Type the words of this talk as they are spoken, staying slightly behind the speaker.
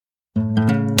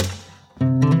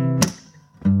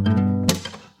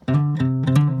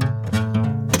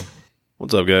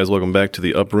What's up, guys? Welcome back to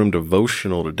the Upper Room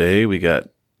Devotional. Today we got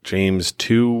James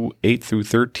 2, 8 through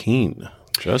 13.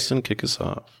 Justin, kick us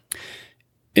off.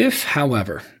 If,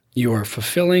 however, you are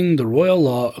fulfilling the royal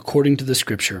law according to the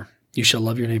Scripture, you shall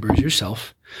love your neighbor as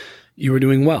yourself, you are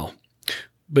doing well.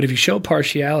 But if you show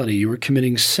partiality, you are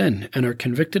committing sin and are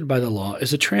convicted by the law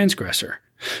as a transgressor.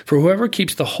 For whoever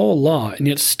keeps the whole law and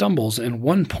yet stumbles in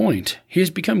one point, he has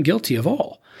become guilty of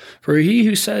all. For he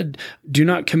who said, do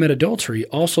not commit adultery,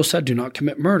 also said, do not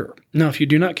commit murder. Now, if you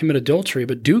do not commit adultery,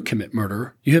 but do commit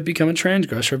murder, you have become a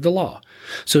transgressor of the law.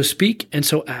 So speak and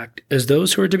so act as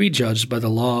those who are to be judged by the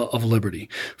law of liberty.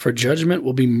 For judgment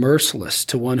will be merciless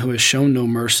to one who has shown no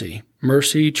mercy.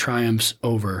 Mercy triumphs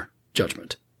over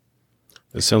judgment.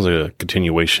 This sounds like a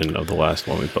continuation of the last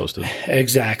one we posted.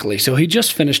 Exactly. So he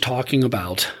just finished talking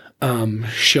about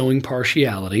showing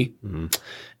partiality. Mm-hmm.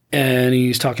 And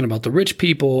he's talking about the rich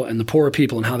people and the poor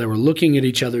people and how they were looking at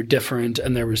each other different.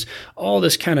 And there was all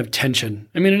this kind of tension.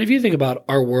 I mean, and if you think about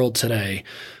our world today,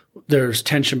 there's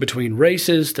tension between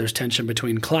races, there's tension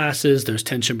between classes, there's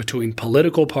tension between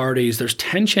political parties, there's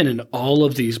tension in all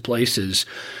of these places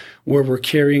where we're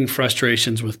carrying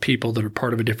frustrations with people that are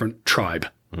part of a different tribe.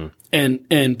 Mm.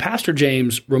 And Pastor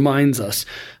James reminds us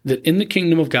that in the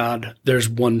kingdom of God, there's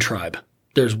one tribe.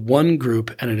 There's one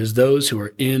group, and it is those who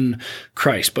are in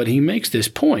Christ. But he makes this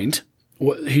point.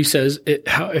 He says,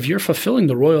 if you're fulfilling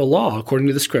the royal law according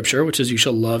to the Scripture, which is you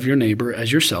shall love your neighbor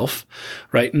as yourself,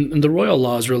 right? And the royal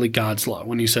law is really God's law.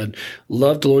 When he said,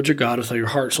 love the Lord your God with all your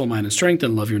heart, soul, mind, and strength,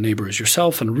 and love your neighbor as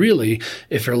yourself. And really,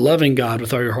 if you're loving God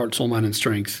with all your heart, soul, mind, and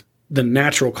strength, the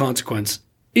natural consequence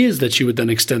is that you would then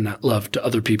extend that love to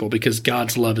other people because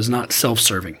God's love is not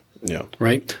self-serving. Yeah.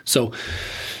 Right? So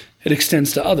it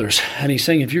extends to others. And he's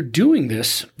saying, if you're doing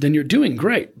this, then you're doing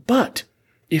great. But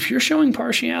if you're showing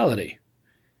partiality,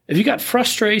 if you got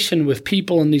frustration with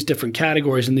people in these different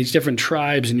categories and these different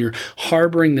tribes and you're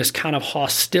harboring this kind of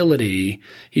hostility,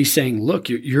 he's saying, look,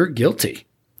 you're guilty.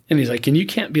 And he's like, and you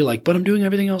can't be like, but I'm doing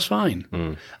everything else fine.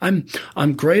 Mm.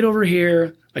 I'm great over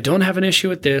here. I don't have an issue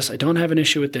with this. I don't have an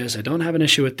issue with this. I don't have an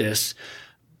issue with this,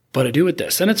 but I do with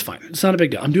this. And it's fine. It's not a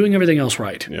big deal. I'm doing everything else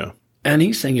right. Yeah. And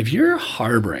he's saying, if you're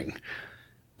harboring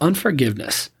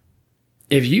unforgiveness,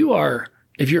 if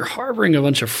you're harboring a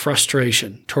bunch of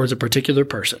frustration towards a particular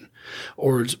person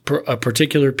or a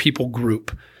particular people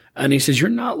group, and he says,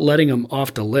 you're not letting them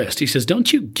off the list. He says,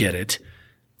 don't you get it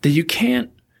that you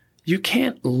can't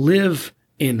live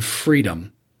in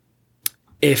freedom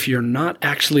if you're not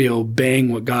actually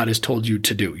obeying what God has told you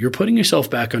to do? You're putting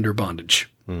yourself back under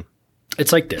bondage.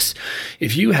 It's like this.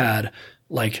 If you had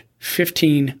like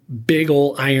 15 big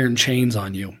old iron chains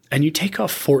on you and you take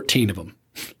off 14 of them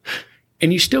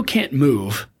and you still can't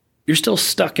move, you're still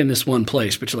stuck in this one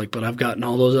place, but you're like, but I've gotten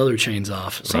all those other chains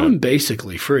off. So I'm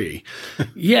basically free.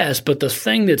 Yes, but the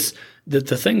thing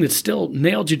that still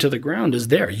nailed you to the ground is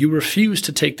there. You refuse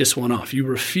to take this one off. You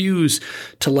refuse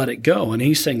to let it go. And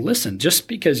he's saying, listen, just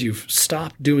because you've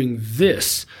stopped doing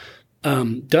this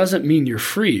doesn't mean you're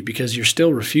free because you're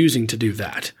still refusing to do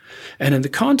that. And in the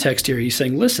context here, he's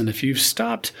saying, listen, if you've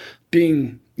stopped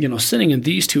being, sinning in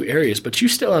these two areas, but you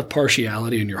still have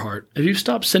partiality in your heart, if you've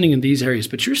stopped sinning in these areas,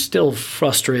 but you're still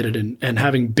frustrated and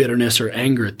having bitterness or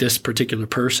anger at this particular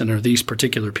person or these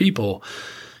particular people,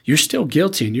 you're still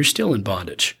guilty and you're still in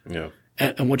bondage. Yeah.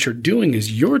 And what you're doing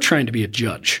is you're trying to be a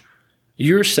judge.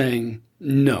 You're saying,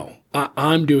 no,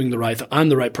 I'm doing the right thing. I'm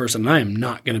the right person. And I am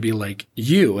not going to be like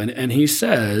you. And he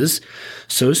says,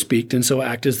 so speak and so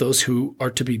act as those who are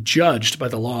to be judged by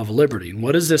the law of liberty. And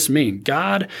what does this mean?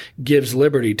 God gives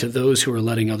liberty to those who are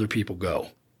letting other people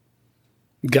go.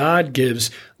 God gives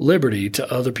liberty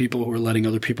to other people who are letting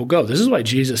other people go. This is why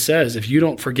Jesus says, if you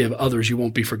don't forgive others, you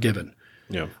won't be forgiven.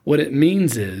 Yeah. What it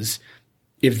means is,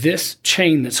 if this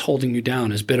chain that's holding you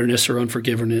down is bitterness or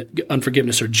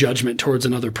unforgiveness or judgment towards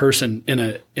another person in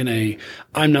a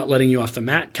I'm not letting you off the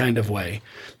mat kind of way,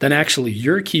 then actually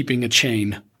you're keeping a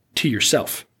chain to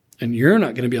yourself and you're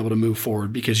not going to be able to move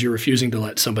forward because you're refusing to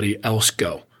let somebody else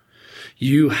go.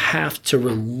 You have to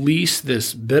release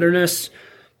this bitterness,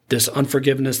 this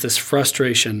unforgiveness, this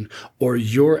frustration, or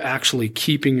you're actually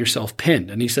keeping yourself pinned.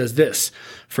 And he says this,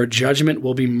 for judgment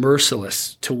will be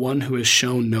merciless to one who has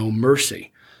shown no mercy.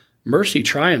 Mercy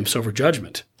triumphs over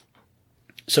judgment.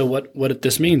 So what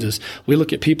this means is we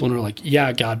look at people and we're like,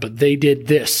 yeah, God, but they did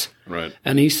this. Right.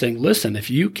 And he's saying, listen, if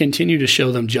you continue to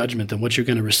show them judgment, then what you're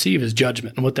going to receive is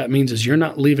judgment. And what that means is you're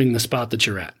not leaving the spot that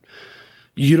you're at.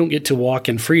 You don't get to walk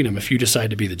in freedom if you decide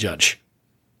to be the judge.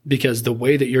 Because the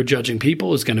way that you're judging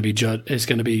people is going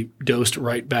to be dosed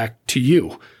right back to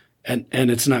you, and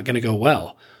it's not going to go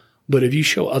well. But if you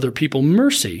show other people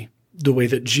mercy, the way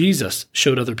that Jesus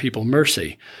showed other people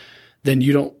mercy, then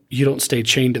you don't stay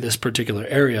chained to this particular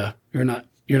area. You're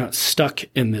not stuck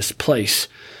in this place.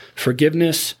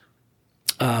 Forgiveness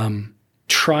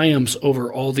triumphs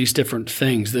over all these different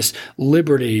things. This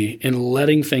liberty in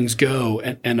letting things go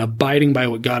and abiding by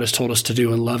what God has told us to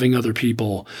do and loving other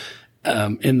people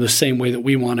in the same way that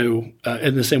we want to,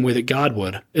 in the same way that God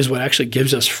would, is what actually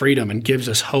gives us freedom and gives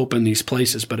us hope in these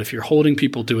places. But if you're holding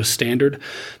people to a standard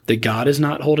that God is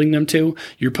not holding them to,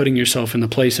 you're putting yourself in the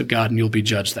place of God and you'll be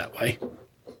judged that way.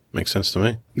 Makes sense to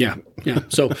me. Yeah.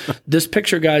 So this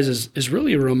picture, guys, is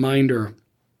really a reminder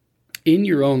in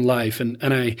your own life. And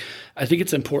I think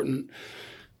it's important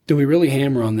that we really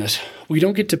hammer on this. We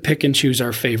don't get to pick and choose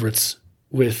our favorites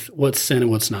with what's sin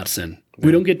and what's not sin. Yeah.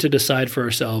 We don't get to decide for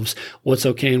ourselves what's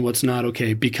okay and what's not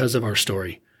okay because of our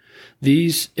story.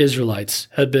 These Israelites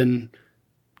had been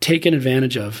taken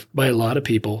advantage of by a lot of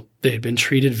people. They had been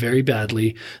treated very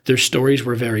badly. Their stories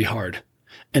were very hard.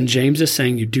 And James is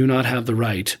saying you do not have the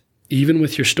right, even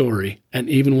with your story and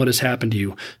even what has happened to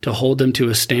you, to hold them to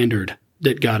a standard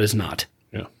that God is not.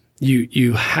 Yeah.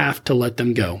 You have to let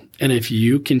them go. And if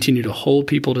you continue to hold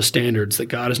people to standards that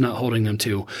God is not holding them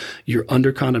to, you're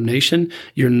under condemnation,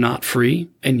 you're not free,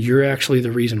 and you're actually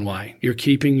the reason why. You're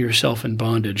keeping yourself in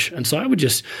bondage. And so I would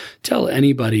just tell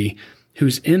anybody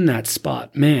who's in that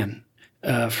spot, man,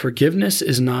 forgiveness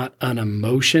is not an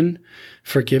emotion.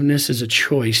 Forgiveness is a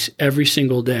choice every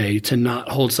single day to not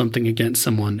hold something against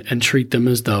someone and treat them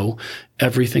as though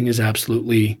everything is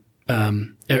absolutely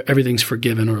everything's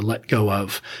forgiven or let go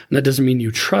of. And that doesn't mean you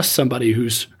trust somebody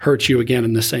who's hurt you again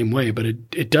in the same way, but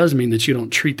it does mean that you don't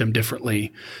treat them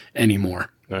differently anymore.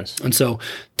 Nice. And so,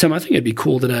 Tim, I think it'd be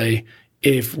cool today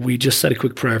if we just said a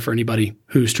quick prayer for anybody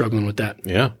who's struggling with that.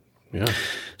 Yeah.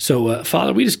 So,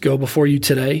 Father, we just go before you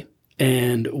today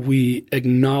and we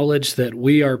acknowledge that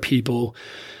we are people,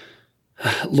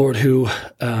 Lord, who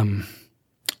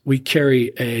we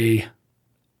carry a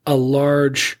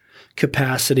large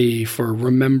capacity for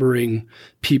remembering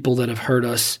people that have hurt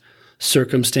us,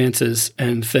 circumstances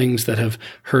and things that have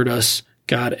hurt us,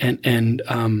 God, and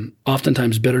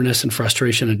oftentimes bitterness and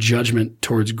frustration and judgment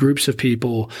towards groups of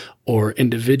people or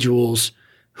individuals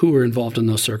who are involved in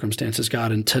those circumstances,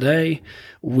 God. And today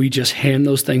we just hand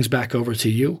those things back over to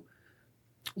you.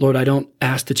 Lord, I don't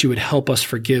ask that you would help us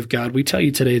forgive, God. We tell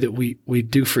you today that we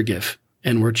do forgive,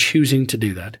 and we're choosing to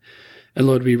do that. And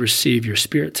Lord, we receive your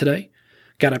Spirit today.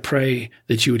 God, I pray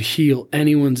that you would heal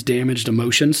anyone's damaged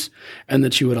emotions and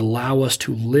that you would allow us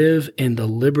to live in the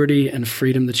liberty and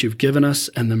freedom that you've given us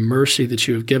and the mercy that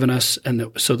you have given us,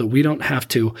 and so that we don't have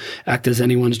to act as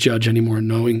anyone's judge anymore,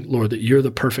 knowing, Lord, that you're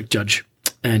the perfect judge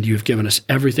and you've given us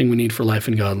everything we need for life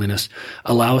and godliness.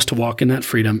 Allow us to walk in that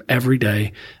freedom every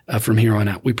day from here on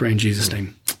out. We pray in Jesus'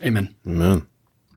 name. Amen. Amen.